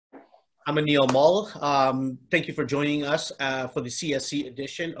I'm Anil. Thank you for joining us for the CSC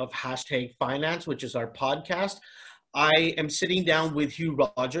edition of Hashtag Finance, which is our podcast. I am sitting down with Hugh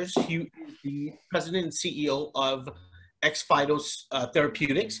Rogers. Hugh is the president and CEO of XPhyto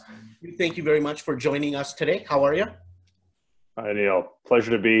Therapeutics. Thank you very much for joining us today. How are you? Hi, Neil.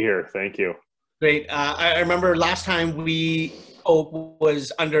 Pleasure to be here. Thank you. Great. I remember last time we spoke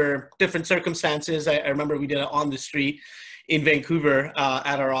was under different circumstances. I remember we did it on the street in Vancouver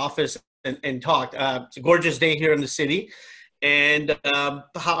at our office and talked. It's a gorgeous day here in the city. And how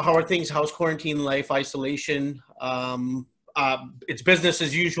are things? How's quarantine life, isolation? It's business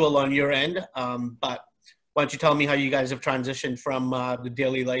as usual on your end. But why don't you tell me how you guys have transitioned from the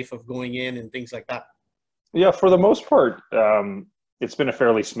daily life of going in and things like that? Yeah, for the most part, it's been a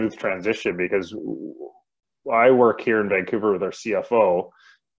fairly smooth transition because I work here in Vancouver with our CFO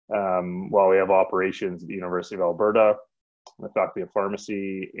while we have operations at the University of Alberta, the Faculty of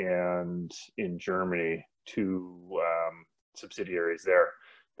Pharmacy, and in Germany, two subsidiaries there,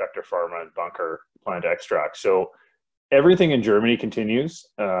 Vector Pharma and Bunker Plant Extract. So everything in Germany continues,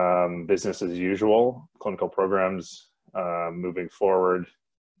 business as usual, clinical programs moving forward.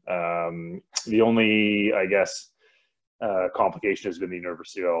 The only, I guess, complication has been the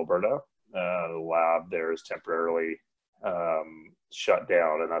University of Alberta. The lab there is temporarily shut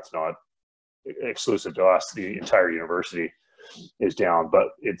down, and that's not exclusive to us. The entire university is down, but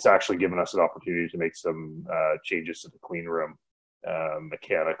it's actually given us an opportunity to make some changes to the clean room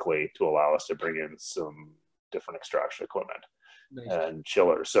mechanically to allow us to bring in some different extraction equipment. Nice. And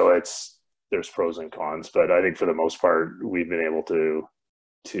chillers. So there's pros and cons, but I think for the most part, we've been able to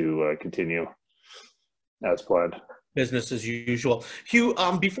continue as planned. Business as usual. Hugh,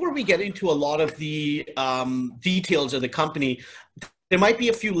 before we get into a lot of the details of the company, there might be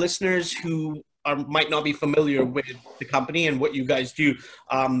a few listeners who might not be familiar with the company and what you guys do.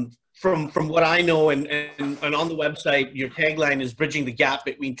 From what I know and on the website, your tagline is bridging the gap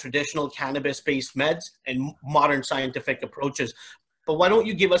between traditional cannabis-based meds and modern scientific approaches. But why don't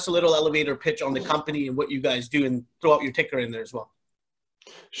you give us a little elevator pitch on the company and what you guys do and throw out your ticker in there as well?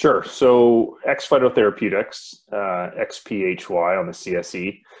 Sure. So XPhyto Therapeutics, XPHY on the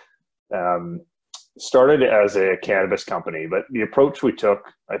CSE, started as a cannabis company, but the approach we took,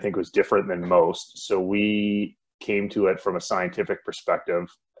 I think, was different than most. So we came to it from a scientific perspective.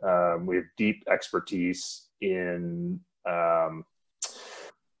 We have deep expertise in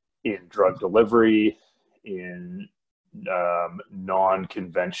drug delivery, in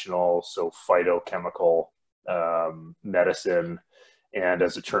non-conventional, so phytochemical medicine, and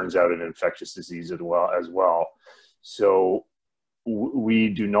as it turns out, in infectious disease as well. So we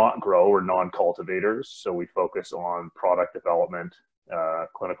do not grow, we're non-cultivators. So we focus on product development,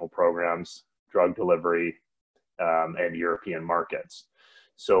 clinical programs, drug delivery, and European markets.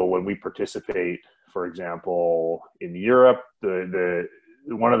 So when we participate, for example, in Europe,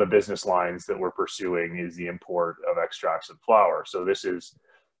 one of the business lines that we're pursuing is the import of extracts and flower. So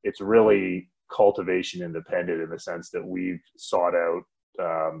it's really cultivation independent in the sense that we've sought out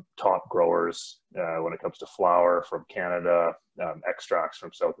top growers when it comes to flower from Canada, extracts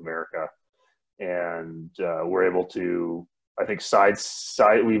from South America, and we're able to, I think,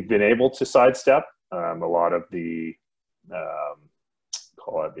 we've been able to sidestep a lot of the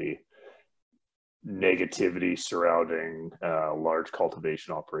call it the negativity surrounding large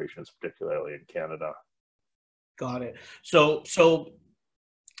cultivation operations, particularly in Canada. Got it. So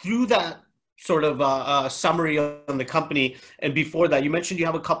through that sort of summary on the company, and before that, you mentioned you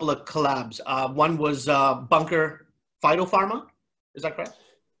have a couple of collabs. One was Bunker Phytopharma. Is that correct?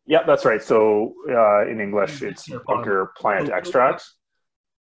 Yeah, that's right. So in English, it's Bunker Plant Extracts.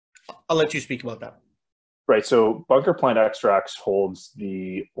 I'll let you speak about that. Right. So Bunker Plant Extracts holds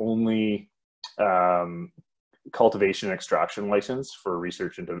the only cultivation and extraction license for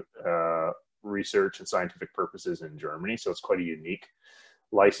research and scientific purposes in Germany. So it's quite a unique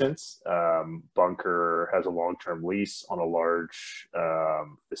license. Bunker has a long-term lease on a large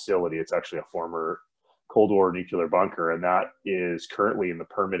facility. It's actually a former Cold War nuclear bunker, and that is currently in the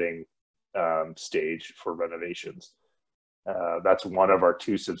permitting stage for renovations. That's one of our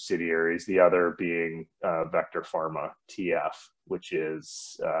two subsidiaries, the other being Vector Pharma TF, which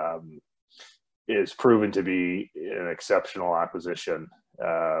is proven to be an exceptional acquisition.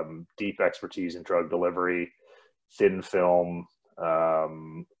 Deep expertise in drug delivery, thin film,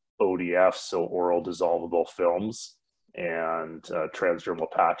 ODFs, so oral dissolvable films, and transdermal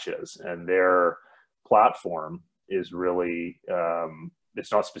patches. And their platform is really,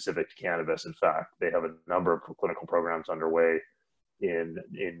 it's not specific to cannabis. In fact, they have a number of clinical programs underway in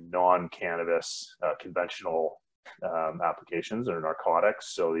non-cannabis conventional applications or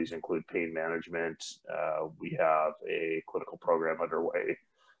narcotics. So these include pain management. We have a clinical program underway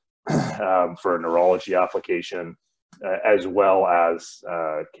for a neurology application, as well as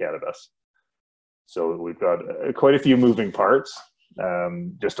cannabis. So we've got quite a few moving parts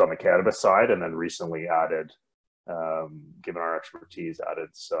just on the cannabis side, and then recently added, given our expertise, added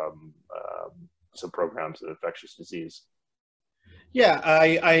some programs in infectious disease. Yeah,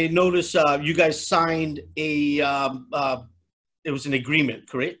 I noticed you guys signed a it was an agreement,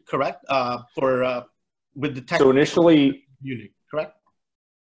 correct? For with the So initially, Munich, correct?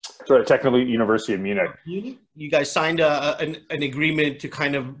 Sorry, Technical University of Munich. You guys signed an agreement to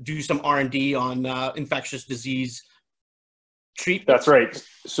kind of do some R&D on infectious disease treatment. That's right.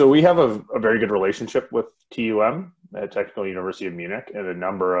 So we have a very good relationship with TUM at Technical University of Munich and a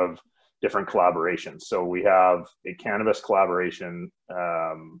number of different collaborations. So we have a cannabis collaboration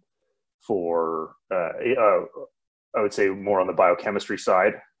for, I would say, more on the biochemistry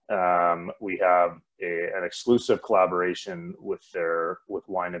side. We have an exclusive collaboration with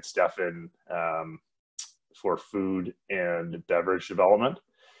Wine and Steffen for food and beverage development.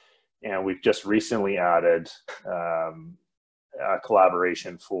 And we've just recently added a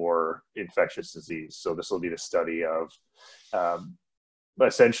collaboration for infectious disease. So this will be the study of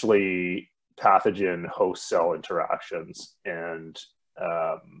essentially pathogen host cell interactions and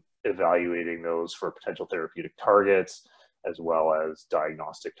evaluating those for potential therapeutic targets as well as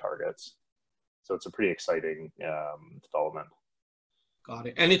diagnostic targets. So it's a pretty exciting development. Got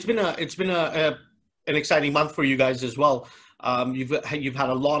it. And it's been an exciting month for you guys as well. You've had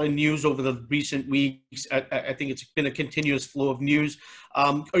a lot of news over the recent weeks. I think it's been a continuous flow of news.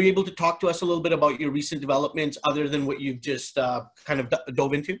 Are you able to talk to us a little bit about your recent developments other than what you've just kind of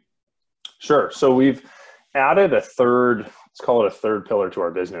dove into? Sure. So we've added a third, let's call it a third pillar to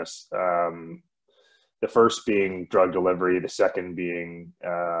our business. The first being drug delivery, the second being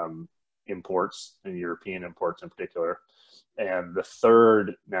imports, and European imports in particular, and the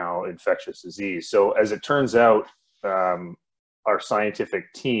third now infectious disease. So as it turns out, our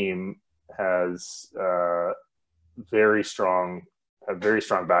scientific team has very strong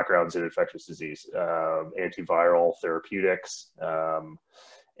backgrounds in infectious disease, antiviral therapeutics,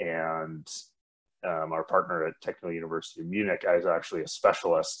 and our partner at Technical University of Munich is actually a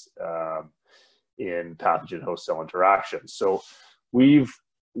specialist in pathogen host cell interactions. So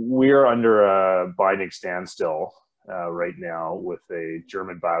we're under a binding standstill right now with a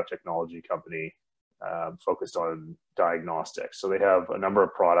German biotechnology company focused on diagnostics. So they have a number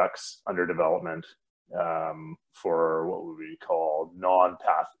of products under development for what would we call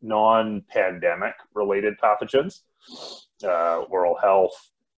non-pandemic related pathogens, oral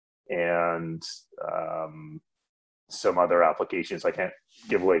health, and some other applications. I can't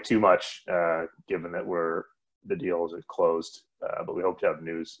give away too much given that the deal is closed, but we hope to have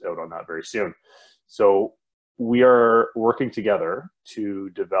news out on that very soon. So we are working together to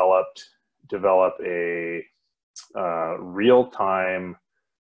develop a real-time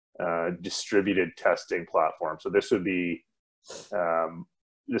distributed testing platform. So this would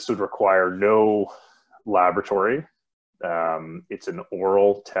require no laboratory. It's an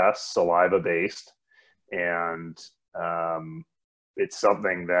oral test, saliva-based, and it's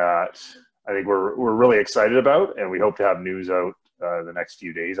something that I think we're really excited about, and we hope to have news out the next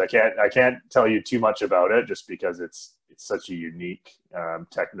few days. I can't tell you too much about it just because it's such a unique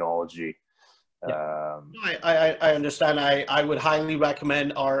technology. Yeah. I understand. I would highly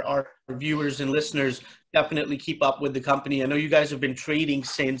recommend our viewers and listeners definitely keep up with the company. I know you guys have been trading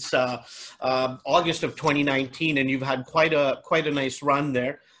since August of 2019, and you've had quite a nice run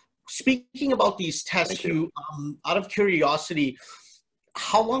there. Speaking about these tests, Hugh, out of curiosity,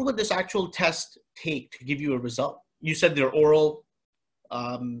 how long would this actual test take to give you a result? You said they're oral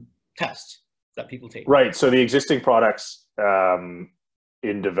tests that people take. Right. So the existing products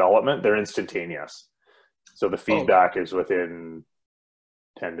in development, they're instantaneous. So the feedback is within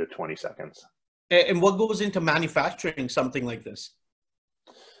 10 to 20 seconds. And what goes into manufacturing something like this?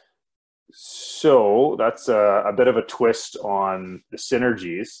 So that's a bit of a twist on the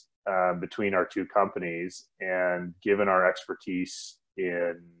synergies between our two companies, and given our expertise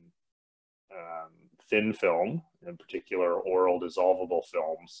in thin film, in particular oral dissolvable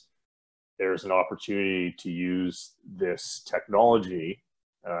films, there's an opportunity to use this technology,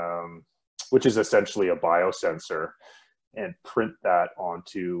 which is essentially a biosensor, and print that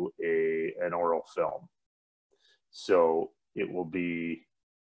onto an oral film. So it will be,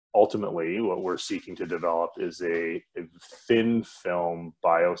 ultimately, what we're seeking to develop is a thin film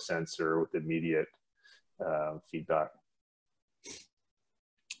biosensor with immediate feedback.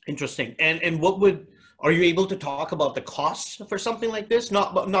 Interesting. And what would, Are you able to talk about the costs for something like this?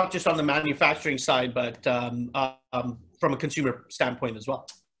 Not just on the manufacturing side, but from a consumer standpoint as well.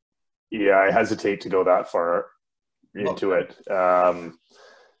 Yeah, I hesitate to go that far into it.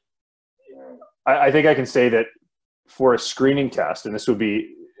 I think I can say that for a screening test, and this would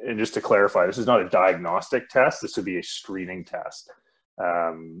be, and just to clarify, this is not a diagnostic test. This would be a screening test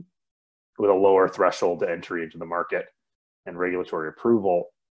with a lower threshold to entry into the market and regulatory approval.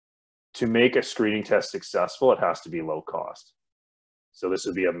 To make a screening test successful, it has to be low cost. So this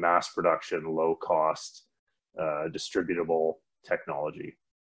would be a mass production, low cost, distributable technology.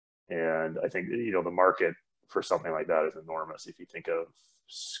 And I think, you know, the market for something like that is enormous. If you think of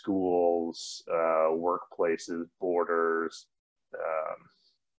schools, workplaces, borders,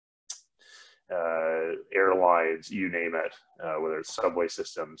 airlines, you name it, whether it's subway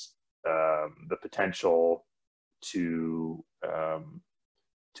systems, the potential to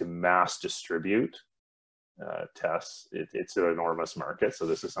mass distribute tests, it's an enormous market. So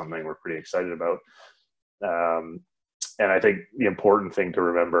this is something we're pretty excited about. And I think the important thing to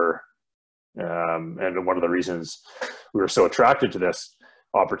remember, and one of the reasons we were so attracted to this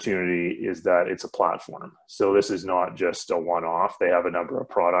opportunity, is that it's a platform. So this is not just a one-off. They have a number of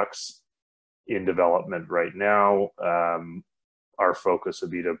products in development right now. Our focus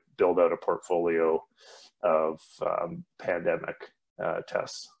would be to build out a portfolio of pandemic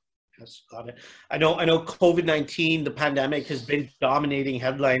tests. Yes, got it. I know COVID-19, the pandemic, has been dominating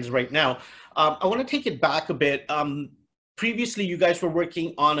headlines right now. I want to take it back a bit. Previously, you guys were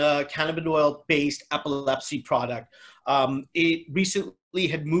working on a cannabinoid-based epilepsy product. It recently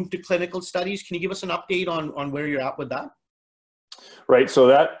had moved to clinical studies. Can you give us an update on where you're at with that? Right. So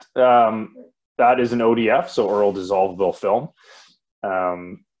that is an ODF, so oral dissolvable film.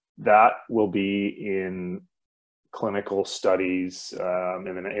 That will be in clinical studies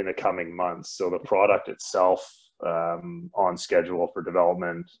in the coming months. So the product itself on schedule for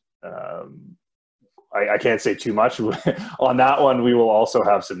development. I can't say too much on that one. We will also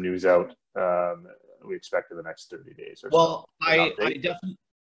have some news out. We expect in the next 30 days or so. Well, I definitely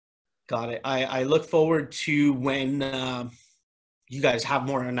got it. I look forward to when you guys have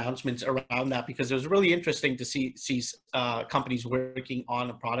more announcements around that, because it was really interesting to see companies working on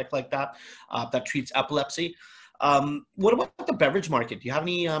a product like that that treats epilepsy. What about the beverage market? Do you have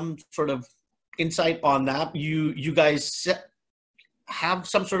any sort of insight on that? You guys have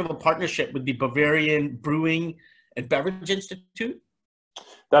some sort of a partnership with the Bavarian Brewing and Beverage Institute?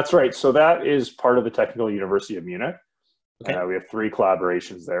 That's right. So that is part of the Technical University of Munich. Okay. We have 3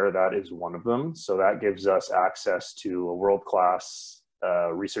 collaborations there. That is one of them. So that gives us access to a world-class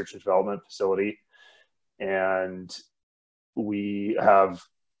research and development facility. And we have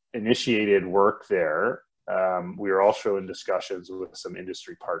initiated work there. We are also in discussions with some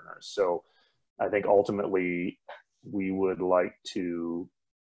industry partners. So I think ultimately we would like to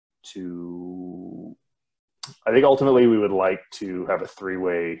have a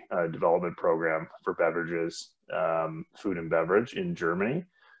 3-way development program for beverages, food and beverage in Germany.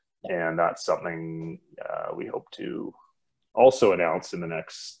 And that's something we hope to also announce in the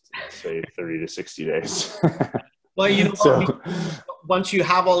next, say, 30 to 60 days. Well, you know, once you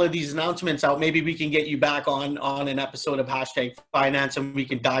have all of these announcements out, maybe we can get you back on an episode of #Finance, and we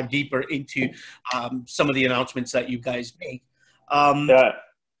can dive deeper into some of the announcements that you guys make. Yeah.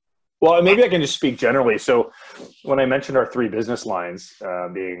 Well, maybe I can just speak generally. So when I mentioned our 3 business lines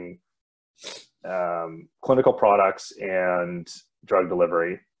being clinical products and drug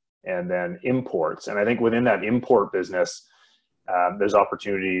delivery, and then imports. And I think within that import business, there's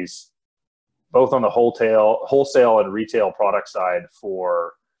opportunities both on the wholesale and retail product side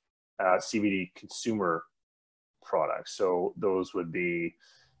for CBD consumer products. So those would be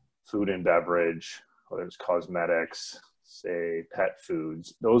food and beverage, whether it's cosmetics, say pet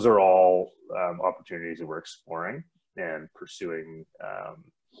foods. Those are all opportunities that we're exploring and pursuing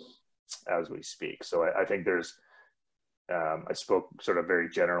as we speak. So I think there's, I spoke sort of very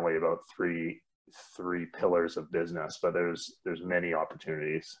generally about three pillars of business, but there's many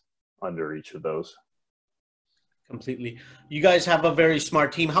opportunities under each of those. Completely. You guys have a very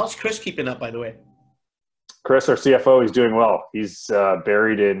smart team. How's Chris keeping up, by the way? Chris, our CFO, he's doing well. He's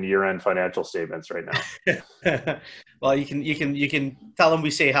buried in year-end financial statements right now. Well, you can tell him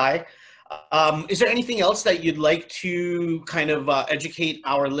we say hi. Is there anything else that you'd like to kind of educate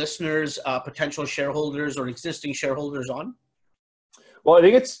our listeners, potential shareholders or existing shareholders on? Well, I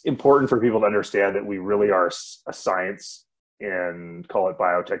think it's important for people to understand that we really are a science and call it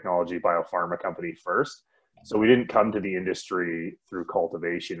biotechnology, biopharma company first. So we didn't come to the industry through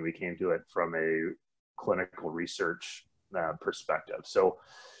cultivation. We came to it from a clinical research perspective. So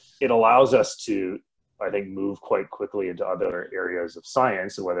it allows us to I think, move quite quickly into other areas of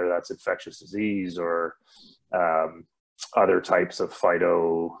science, whether that's infectious disease or other types of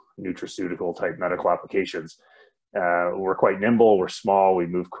phyto nutraceutical type medical applications. We're quite nimble, we're small, we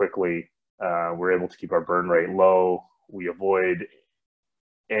move quickly, we're able to keep our burn rate low, we avoid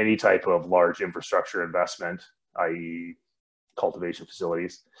any type of large infrastructure investment, i.e. cultivation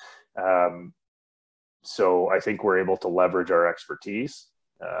facilities. So I think we're able to leverage our expertise,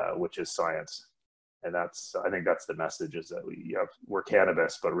 which is science. And I think that's the message, is that we're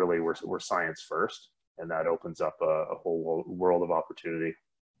cannabis, but really we're science first. And that opens up a whole world of opportunity.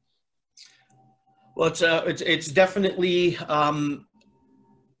 Well, it's definitely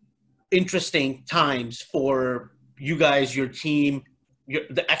interesting times for you guys, your team,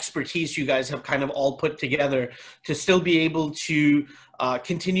 the expertise you guys have kind of all put together to still be able to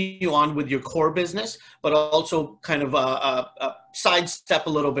continue on with your core business, but also kind of sidestep a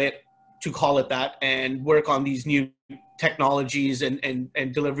little bit, to call it that, and work on these new technologies and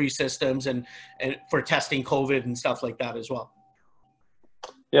delivery systems and for testing COVID and stuff like that as well.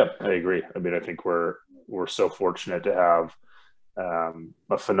 Yeah, I agree. I mean, I think we're so fortunate to have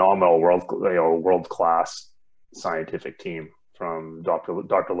a phenomenal world-class scientific team, from Dr.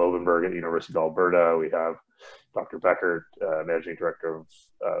 Lovenberg at the University of Alberta. We have Dr. Beckert, Managing Director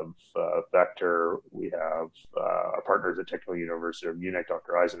of Vector. We have our partners at Technical University of Munich,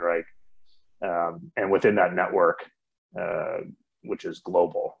 Dr. Eisenreich. And within that network, which is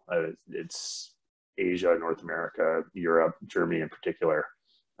global, it's Asia, North America, Europe, Germany in particular.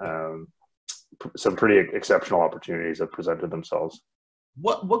 Some pretty exceptional opportunities have presented themselves.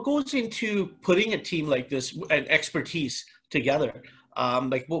 What goes into putting a team like this and expertise together?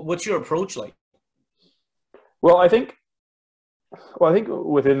 Like, what's your approach like? Well, I think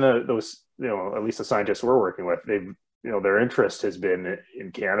within those, at least the scientists we're working with, they've, their interest has been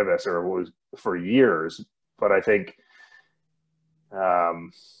in cannabis, or was for years. But I think,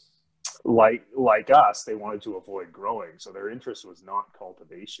 like us, they wanted to avoid growing. So their interest was not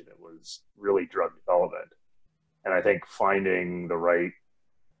cultivation. It was really drug development. And I think finding the right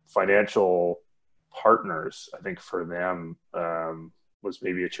financial partners, I think for them, was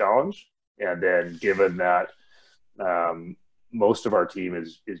maybe a challenge. And then given that most of our team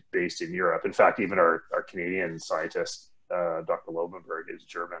is based in Europe. In fact, even our Canadian scientist, Dr. Lovenberg, is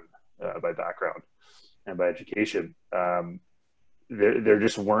German by background and by education. There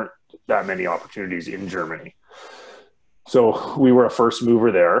just weren't that many opportunities in Germany. So we were a first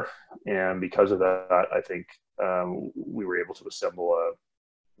mover there. And because of that, I think we were able to assemble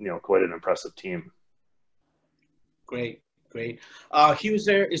quite an impressive team. Great. Hugh, is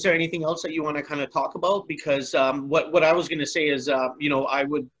there anything else that you want to kind of talk about? Because what I was going to say is, and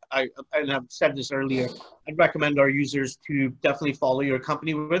I've said this earlier, I'd recommend our users to definitely follow your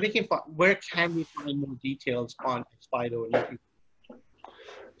company. Where can we find more details on XPhyto?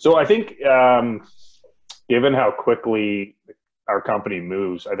 So I think, given how quickly our company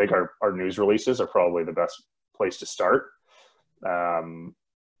moves, I think our news releases are probably the best place to start.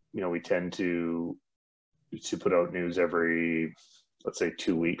 We tend to put out news every, let's say,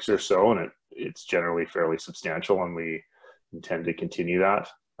 2 weeks or so, and it's generally fairly substantial, and we intend to continue that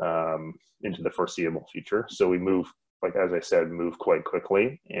into the foreseeable future. So we move, like, as I said, move quite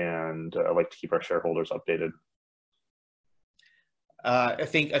quickly, and I like to keep our shareholders updated. I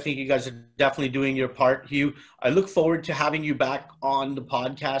think you guys are definitely doing your part, Hugh. I look forward to having you back on the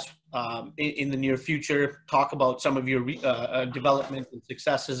podcast in the near future, talk about some of your development and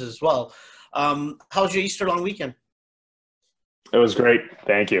successes as well. How's your Easter long weekend? It was great.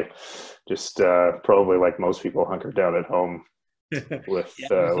 Thank you. Just probably like most people, hunkered down at home with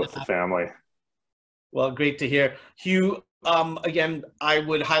the family. Well, great to hear. Hugh, again, I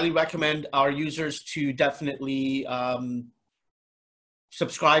would highly recommend our users to definitely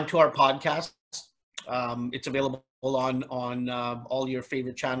subscribe to our podcast. It's available on all your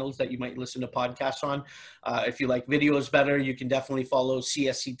favorite channels that you might listen to podcasts on. If you like videos better, you can definitely follow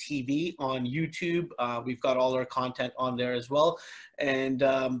CSC TV on YouTube. We've got all our content on there as well. And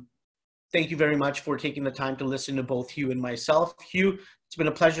thank you very much for taking the time to listen to both Hugh and myself. Hugh, it's been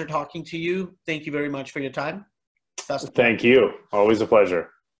a pleasure talking to you. Thank you very much for your time. Thank you. Always a pleasure.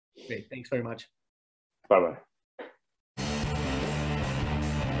 Great. Thanks very much. Bye-bye.